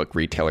audiobook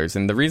retailers.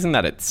 And the reason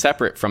that it's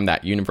separate from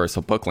that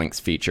universal book links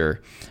feature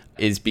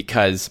is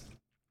because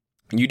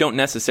you don't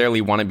necessarily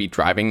want to be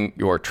driving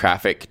your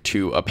traffic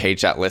to a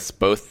page that lists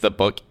both the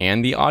book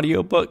and the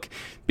audiobook,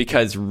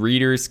 because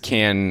readers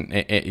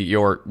can,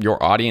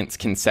 your audience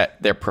can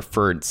set their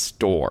preferred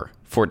store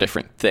for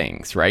different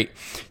things, right?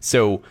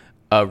 So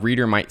a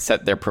reader might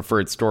set their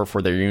preferred store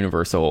for their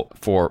universal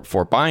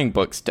for buying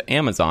books to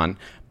Amazon,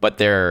 but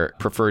their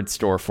preferred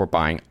store for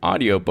buying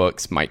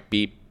audiobooks might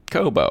be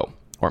Kobo,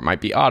 or it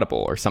might be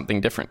Audible or something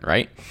different,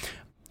 right?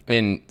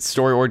 In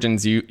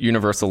StoryOrigin's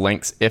universal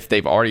links, if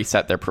they've already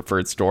set their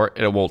preferred store,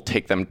 it will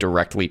take them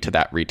directly to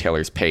that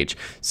retailer's page.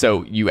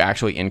 So you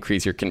actually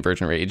increase your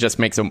conversion rate. It just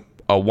makes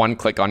a one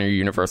click on your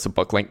universal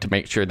book link to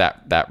make sure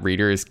that that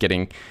reader is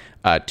getting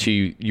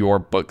to your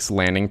book's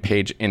landing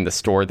page in the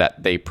store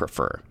that they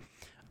prefer.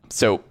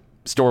 So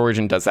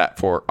StoryOrigin does that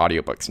for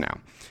audiobooks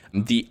now.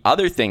 The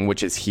other thing,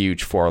 which is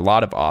huge for a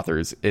lot of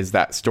authors, is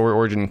that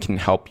StoryOrigin can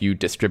help you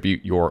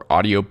distribute your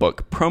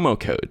audiobook promo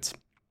codes.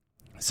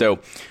 So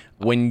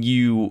when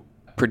you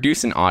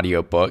produce an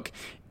audiobook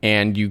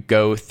and you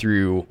go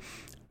through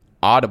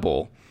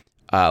Audible,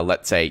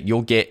 let's say,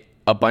 you'll get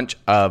a bunch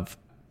of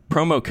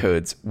promo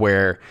codes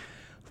where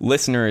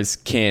listeners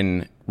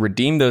can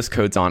redeem those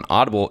codes on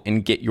Audible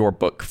and get your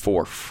book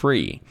for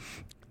free.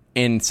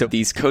 And so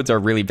these codes are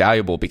really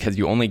valuable because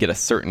you only get a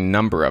certain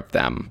number of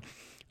them.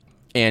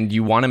 And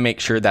you want to make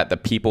sure that the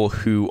people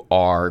who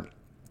are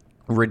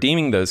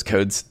redeeming those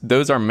codes,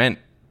 those are meant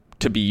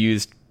to be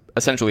used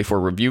essentially for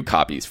review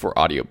copies for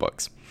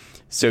audiobooks.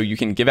 So you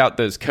can give out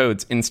those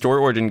codes, and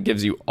StoryOrigin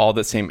gives you all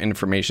the same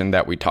information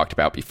that we talked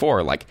about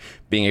before, like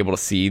being able to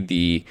see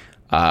the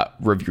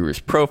reviewer's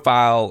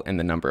profile and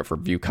the number of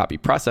review copy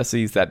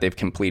processes that they've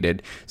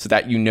completed, so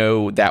that you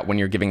know that when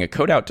you're giving a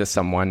code out to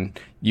someone,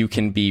 you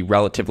can be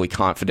relatively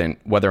confident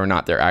whether or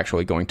not they're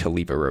actually going to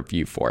leave a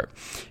review for it.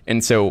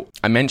 And so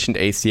I mentioned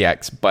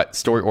ACX, but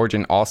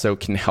StoryOrigin also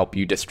can help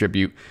you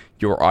distribute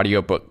your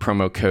audiobook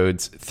promo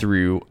codes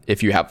through,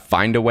 if you have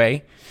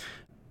Findaway,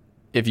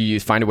 if you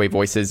use Findaway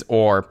Voices,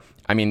 or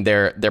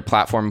their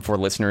platform for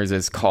listeners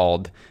is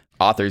called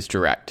Authors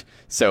Direct.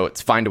 So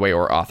it's Findaway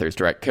or Authors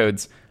Direct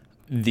codes.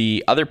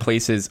 The other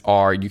places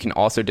are, you can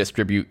also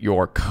distribute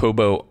your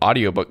Kobo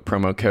audiobook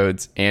promo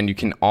codes, and you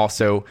can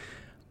also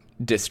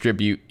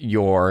distribute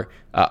your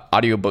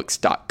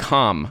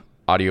audiobooks.com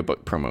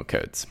audiobook promo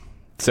codes.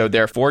 So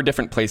there are 4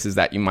 different places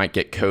that you might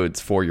get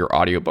codes for your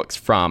audiobooks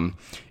from.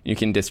 You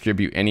can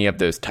distribute any of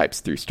those types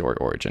through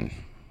StoryOrigin.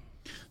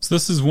 So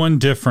this is one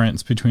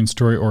difference between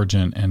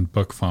StoryOrigin and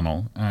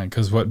BookFunnel,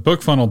 because what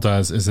BookFunnel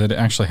does is it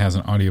actually has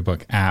an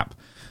audiobook app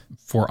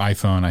for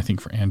iPhone, I think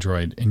for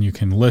Android, and you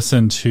can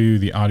listen to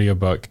the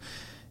audiobook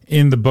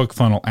in the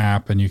BookFunnel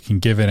app, and you can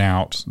give it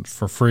out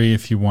for free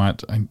if you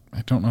want. I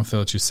don't know if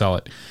they'll let you sell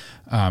it,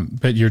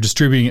 but you're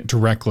distributing it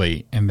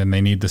directly, and then they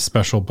need the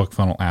special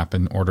BookFunnel app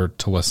in order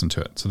to listen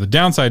to it. So the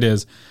downside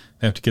is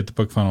they have to get the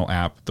BookFunnel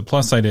app. The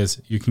plus side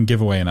is you can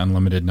give away an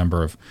unlimited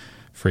number of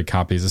free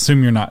copies.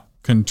 Assume you're not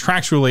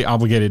contractually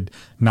obligated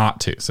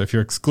not to. So if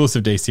you're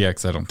exclusive to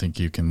ACX, I don't think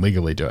you can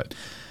legally do it.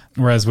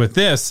 Whereas with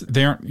this,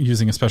 they aren't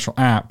using a special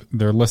app.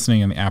 They're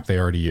listening in the app they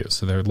already use.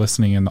 So they're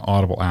listening in the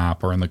Audible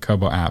app or in the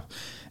Kobo app,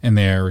 and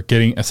they're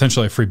getting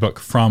essentially a free book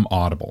from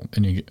Audible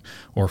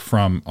or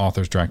from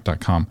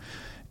authorsdirect.com.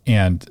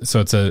 And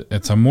so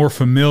it's a more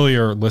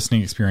familiar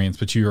listening experience,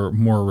 but you're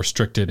more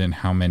restricted in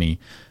how many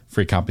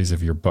free copies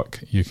of your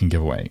book you can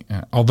give away.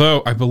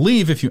 Although I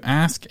believe if you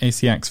ask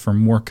ACX for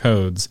more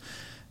codes,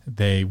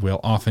 they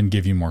will often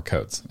give you more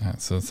codes.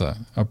 So it's a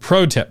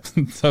pro tip.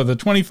 So the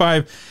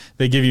 25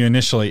 they give you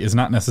initially is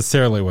not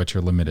necessarily what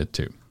you're limited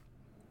to.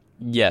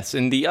 Yes,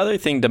 and the other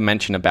thing to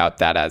mention about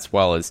that as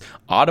well is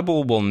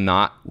Audible will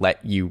not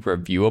let you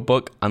review a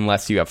book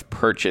unless you have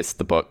purchased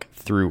the book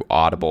through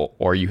Audible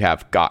or you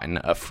have gotten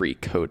a free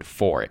code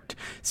for it.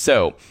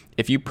 So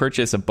if you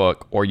purchase a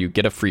book or you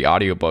get a free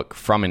audiobook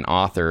from an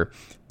author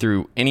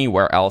through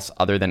anywhere else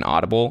other than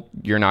Audible,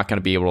 you're not going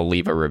to be able to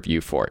leave a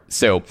review for it.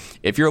 So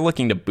if you're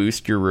looking to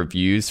boost your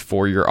reviews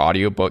for your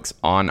audiobooks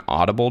on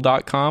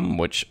audible.com,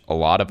 which a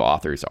lot of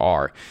authors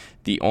are,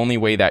 the only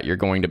way that you're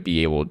going to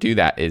be able to do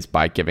that is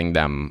by giving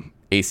them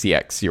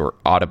ACX, your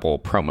Audible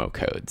promo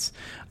codes,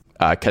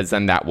 because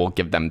then that will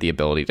give them the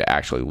ability to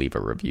actually leave a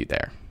review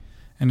there.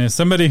 And as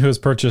somebody who has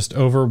purchased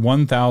over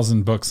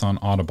 1,000 books on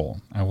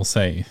Audible, I will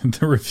say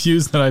the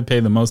reviews that I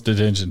pay the most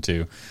attention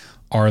to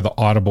are the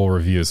Audible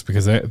reviews,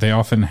 because they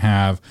often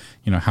have,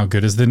 how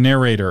good is the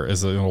narrator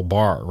as a little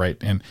bar, right?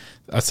 And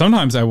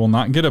sometimes I will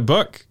not get a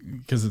book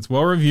because it's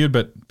well reviewed,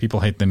 but people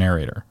hate the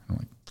narrator. I'm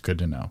like, good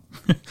to know.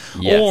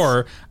 Yes.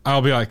 Or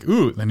I'll be like,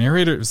 ooh, the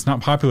narrator is not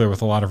popular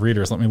with a lot of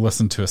readers. Let me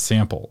listen to a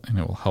sample and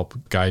it will help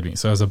guide me.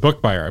 So as a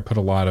book buyer, I put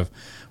a lot of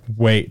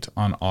weight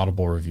on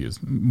Audible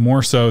reviews,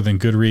 more so than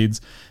Goodreads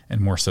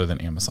and more so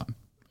than Amazon.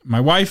 My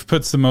wife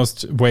puts the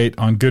most weight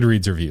on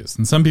Goodreads reviews,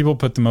 and some people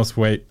put the most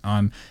weight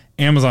on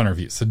Amazon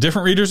reviews. So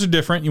different readers are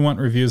different. You want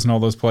reviews in all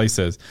those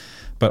places.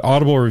 But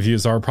Audible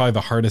reviews are probably the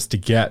hardest to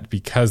get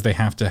because they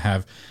have to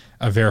have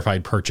a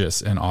verified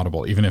purchase in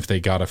Audible. Even if they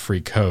got a free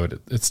code,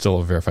 it's still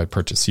a verified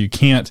purchase. So you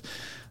can't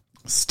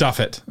stuff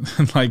it.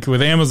 Like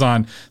with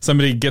Amazon,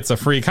 somebody gets a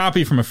free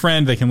copy from a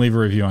friend, they can leave a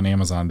review on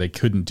Amazon. They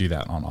couldn't do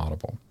that on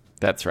Audible.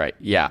 That's right.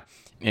 Yeah.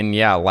 And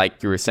yeah,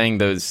 like you were saying,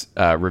 those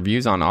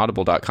reviews on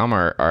audible.com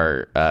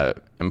are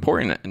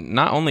important,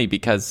 not only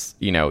because,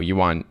 you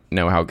want to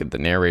know how good the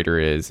narrator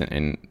is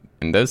and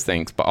those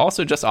things, but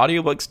also just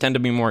audiobooks tend to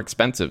be more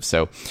expensive.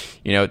 So,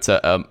 it's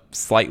a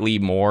slightly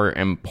more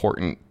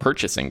important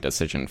purchasing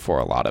decision for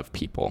a lot of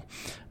people.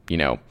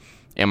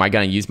 Am I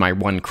going to use my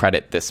 1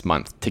 credit this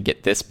month to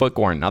get this book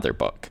or another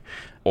book?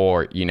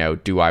 Or,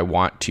 do I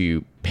want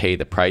to pay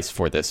the price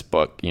for this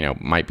book,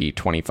 might be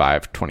 $25,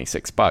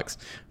 $26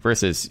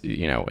 versus,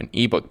 an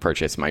ebook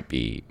purchase might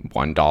be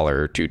 $1,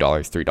 $2,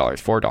 $3,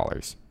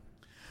 $4.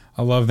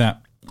 I love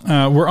that.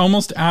 We're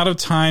almost out of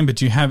time, but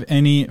do you have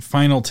any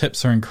final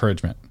tips or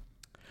encouragement?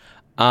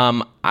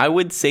 I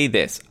would say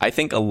this. I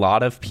think a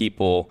lot of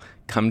people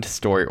come to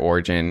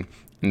StoryOrigin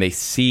and they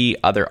see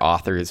other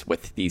authors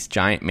with these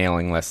giant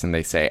mailing lists and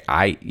they say,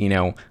 I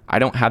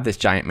don't have this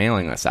giant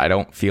mailing list. I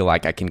don't feel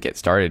like I can get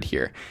started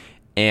here.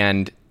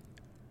 And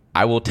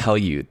I will tell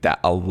you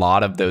that a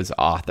lot of those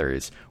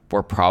authors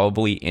were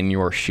probably in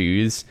your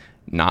shoes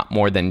not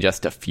more than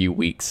just a few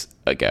weeks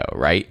ago,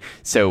 right?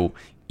 So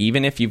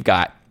even if you've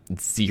got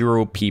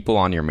 0 people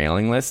on your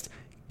mailing list,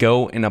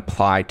 go and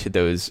apply to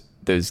those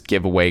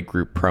giveaway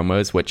group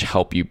promos, which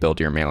help you build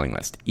your mailing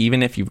list.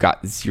 Even if you've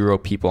got 0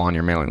 people on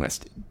your mailing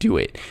list, do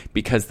it,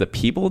 because the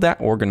people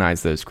that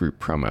organize those group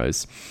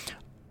promos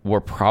were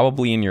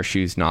probably in your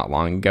shoes not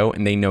long ago,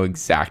 and they know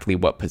exactly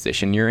what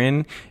position you're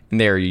in, and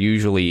they're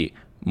usually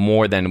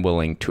more than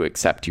willing to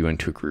accept you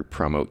into a group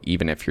promo,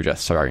 even if you're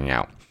just starting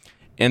out.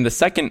 And the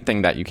second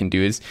thing that you can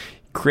do is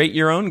create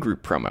your own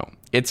group promo.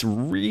 It's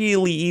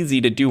really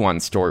easy to do on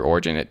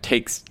StoryOrigin. It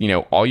takes,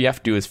 all you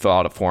have to do is fill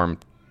out a form.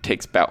 It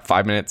takes about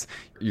 5 minutes.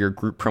 Your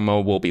group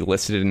promo will be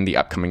listed in the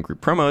upcoming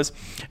group promos.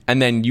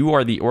 And then you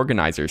are the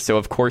organizer. So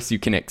of course you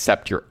can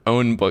accept your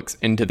own books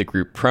into the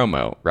group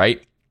promo,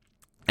 right?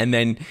 And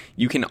then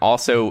you can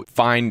also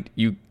find,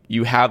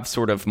 you have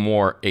sort of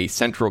more a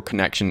central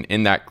connection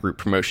in that group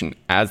promotion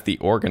as the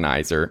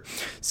organizer.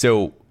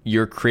 So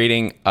you're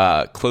creating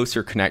a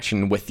closer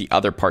connection with the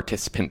other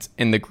participants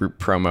in the group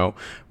promo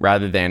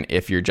rather than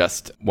if you're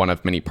just one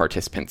of many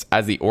participants.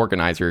 As the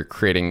organizer,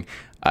 creating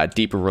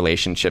deeper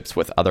relationships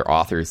with other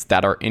authors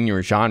that are in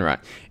your genre.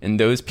 And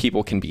those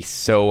people can be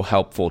so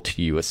helpful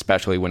to you,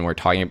 especially when we're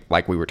talking,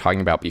 like we were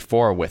talking about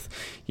before with,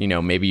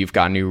 maybe you've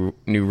got a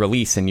new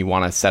release and you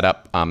want to set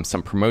up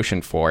some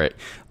promotion for it.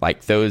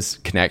 Like those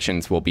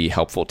connections will be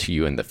helpful to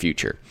you in the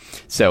future.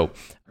 So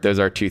those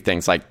are two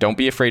things. Like, don't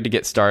be afraid to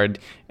get started.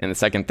 And the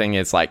second thing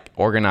is like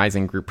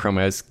organizing group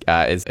promos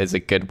is a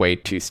good way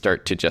to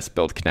start to just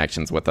build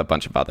connections with a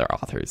bunch of other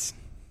authors.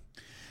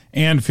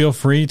 And feel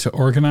free to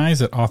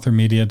organize at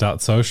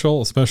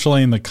authormedia.social,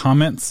 especially in the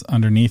comments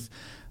underneath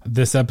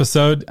this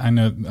episode. I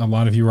know a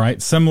lot of you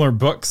write similar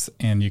books,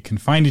 and you can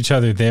find each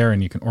other there,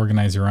 and you can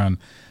organize your own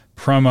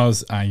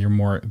promos. You're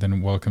more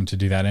than welcome to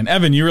do that. And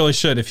Evan, you really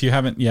should, if you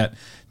haven't yet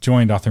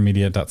joined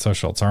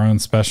authormedia.social. It's our own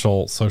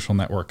special social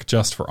network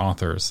just for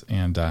authors.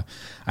 And I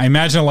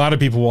imagine a lot of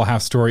people will have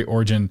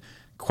StoryOrigin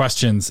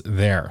questions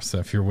there. So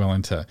if you're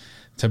willing to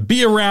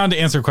be around to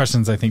answer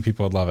questions, I think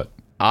people would love it.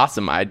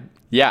 Awesome. I'd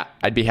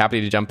be happy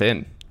to jump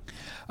in.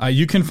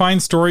 You can find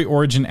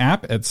StoryOrigin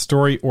app at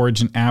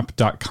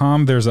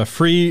storyoriginApp.com. There's a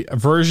free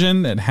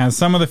version that has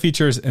some of the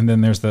features, and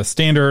then there's the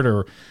standard,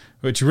 or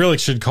which you really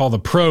should call the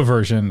pro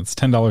version. It's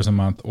 $10 a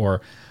month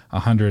or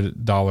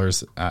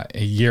 $100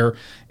 a year.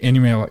 And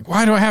you may be like,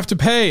 why do I have to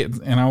pay?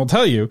 And I will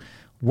tell you,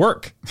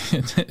 work.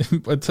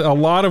 It's a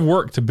lot of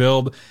work to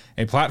build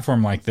a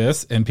platform like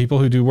this, and people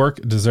who do work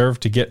deserve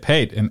to get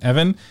paid. And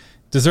Evan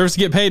deserves to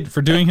get paid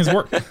for doing his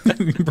work,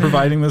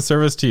 providing this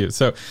service to you.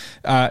 So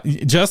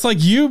just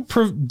like you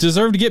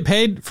deserve to get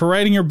paid for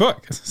writing your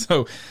book.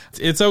 So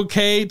it's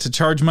okay to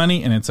charge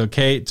money, and it's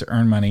okay to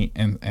earn money.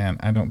 And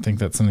I don't think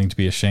that's something to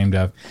be ashamed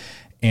of.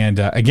 And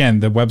again,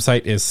 the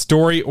website is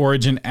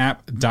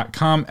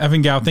storyoriginApp.com.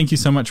 Evan Gao, thank you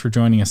so much for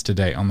joining us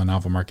today on the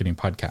Novel Marketing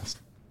Podcast.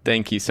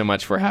 Thank you so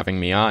much for having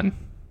me on.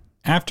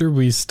 After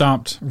we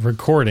stopped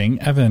recording,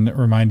 Evan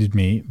reminded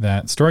me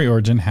that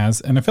StoryOrigin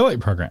has an affiliate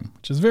program,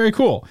 which is very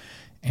cool.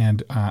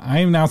 And I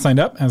am now signed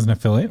up as an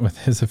affiliate with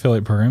his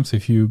affiliate program. So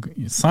if you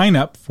sign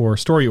up for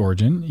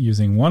StoryOrigin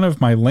using one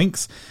of my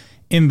links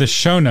in the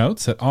show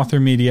notes at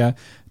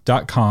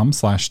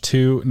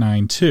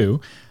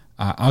authormedia.com/292,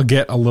 I'll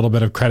get a little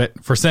bit of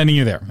credit for sending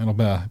you there.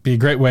 It'll be a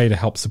great way to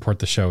help support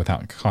the show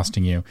without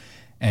costing you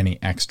any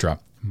extra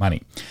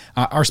money.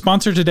 Our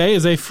sponsor today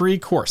is a free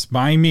course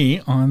by me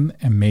on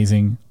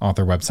amazing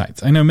author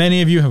websites. I know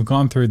many of you have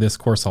gone through this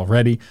course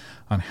already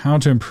on how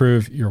to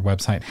improve your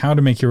website, how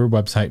to make your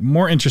website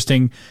more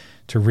interesting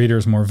to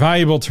readers, more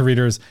valuable to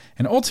readers,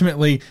 and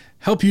ultimately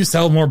help you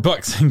sell more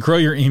books and grow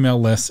your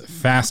email list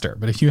faster.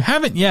 But if you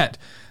haven't yet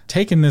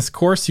taken this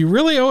course, you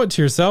really owe it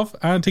to yourself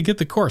to get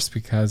the course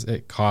because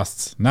it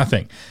costs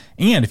nothing.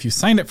 And if you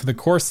signed up for the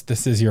course,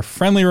 this is your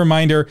friendly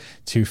reminder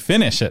to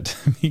finish it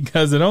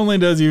because it only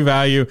does you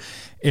value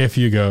if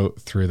you go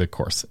through the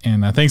course.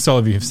 And thanks to all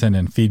of you who've sent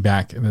in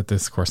feedback that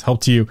this course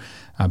helped you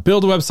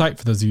build a website,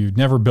 for those of you who've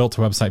never built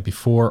a website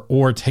before,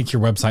 or take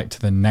your website to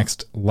the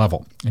next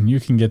level. And you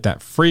can get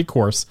that free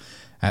course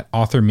at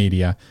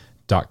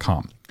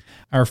authormedia.com.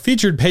 Our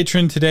featured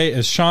patron today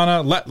is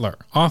Shauna Lettler,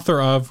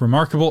 author of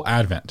Remarkable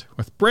Advent.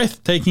 With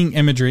breathtaking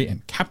imagery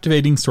and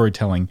captivating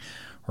storytelling,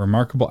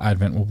 Remarkable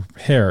Advent will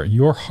prepare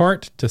your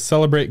heart to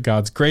celebrate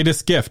God's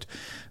greatest gift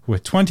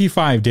with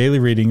 25 daily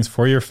readings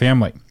for your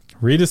family.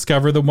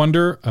 Rediscover the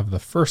wonder of the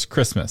first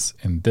Christmas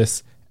in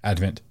this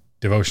Advent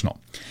devotional.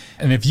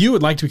 And if you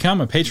would like to become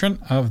a patron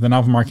of the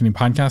Novel Marketing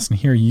Podcast and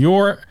hear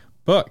your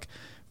book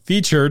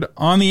featured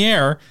on the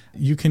air,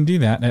 you can do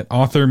that at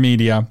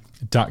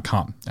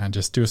authormedia.com. And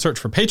just do a search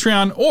for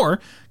Patreon, or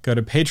go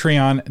to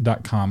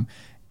patreon.com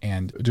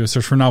and do a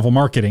search for Novel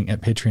Marketing at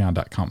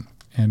patreon.com.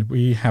 And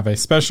we have a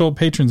special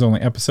patrons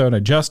only episode I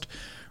just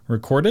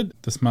recorded.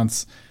 This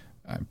month's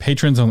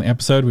patrons only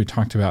episode, we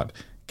talked about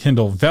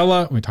Kindle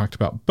Vella, we talked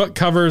about book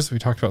covers, we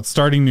talked about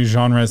starting new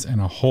genres, and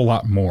a whole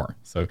lot more.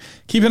 So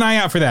keep an eye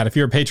out for that if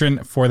you're a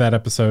patron for that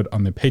episode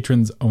on the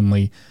patrons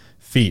only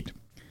feed.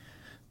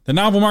 The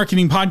Novel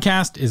Marketing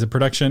Podcast is a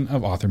production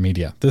of Author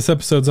Media. This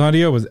episode's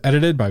audio was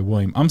edited by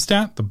William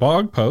Umstadt. The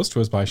blog post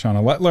was by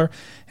Shauna Lettler,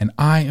 and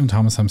I am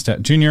Thomas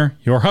Umstadt Jr.,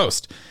 your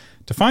host.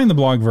 To find the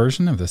blog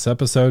version of this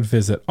episode,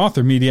 visit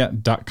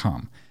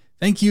authormedia.com.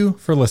 Thank you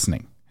for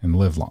listening, and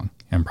live long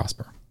and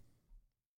prosper.